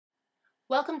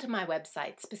Welcome to my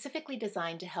website, specifically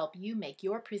designed to help you make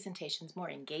your presentations more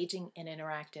engaging and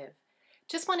interactive.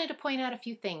 Just wanted to point out a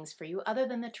few things for you other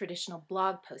than the traditional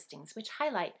blog postings, which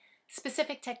highlight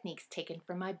specific techniques taken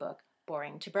from my book,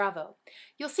 Boring to Bravo.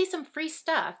 You'll see some free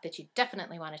stuff that you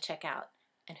definitely want to check out.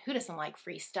 And who doesn't like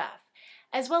free stuff?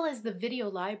 As well as the video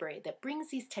library that brings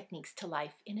these techniques to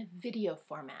life in a video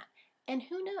format. And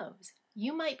who knows,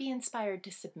 you might be inspired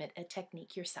to submit a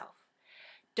technique yourself.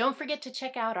 Don't forget to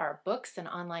check out our books and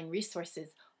online resources,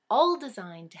 all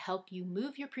designed to help you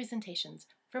move your presentations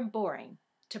from boring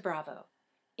to bravo.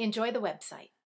 Enjoy the website.